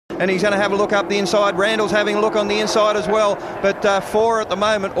and he's going to have a look up the inside. Randles having a look on the inside as well, but 4 at the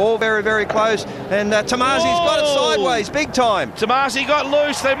moment, all very, very close, and Tomasi's got it sideways, big time. Tomasi got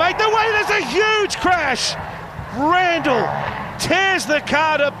loose, they make the way, there's a huge crash. Randle tears the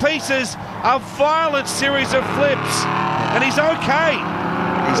car to pieces, a violent series of flips, and he's okay.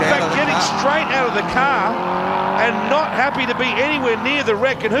 He's in fact, getting straight out of the car and not happy to be anywhere near the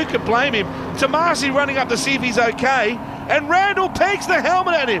wreck, and who could blame him? Tomasi running up to see if he's okay, and Randle pegs the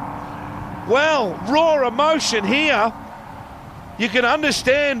helmet at him. Well, raw emotion here. You can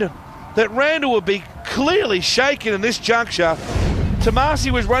understand that Randle would be clearly shaken in this juncture.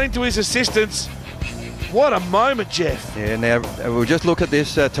 Tomasi was running to his assistance. What a moment, Jeff. Yeah, now we'll just look at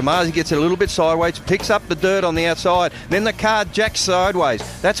this. Tomasi gets it a little bit sideways, picks up the dirt on the outside, then the car jacks sideways.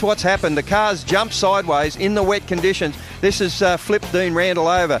 That's what's happened. The car's jumped sideways in the wet conditions. This has flipped Dean Randle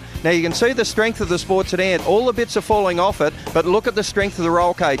over. Now you can see the strength of the SportsSedan. All the bits are falling off it, but look at the strength of the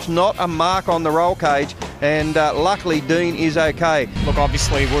roll cage. Not a mark on the roll cage, and luckily Dean is okay. Look,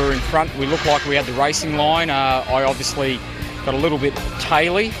 obviously we're in front. We looked like we had the racing line. I obviously got a little bit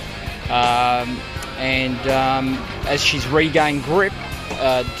taily. And as she's regained grip,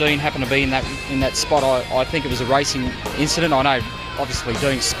 Dean happened to be in that spot. I think it was a racing incident. I know, obviously,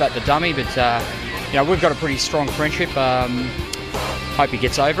 Dean spat the dummy, but you know, we've got a pretty strong friendship. Hope he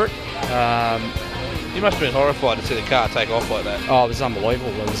gets over it. You must have been horrified to see the car take off like that. Oh, it was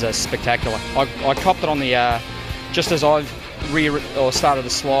unbelievable. It was spectacular. I copped it on the just as I've started to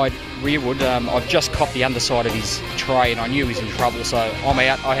slide rearward. I've just copped the underside of his tray, and I knew he was in trouble, so I'm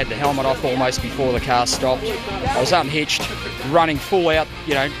out. I had the helmet off almost before the car stopped. I was unhitched, running full out.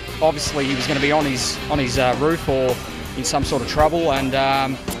 You know, obviously he was going to be on his roof or in some sort of trouble, and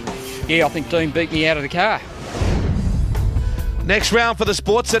yeah, I think Dean beat me out of the car. Next round for the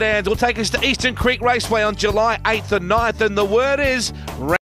SportsSedans will take us to Eastern Creek Raceway on July 8th and 9th, and the word is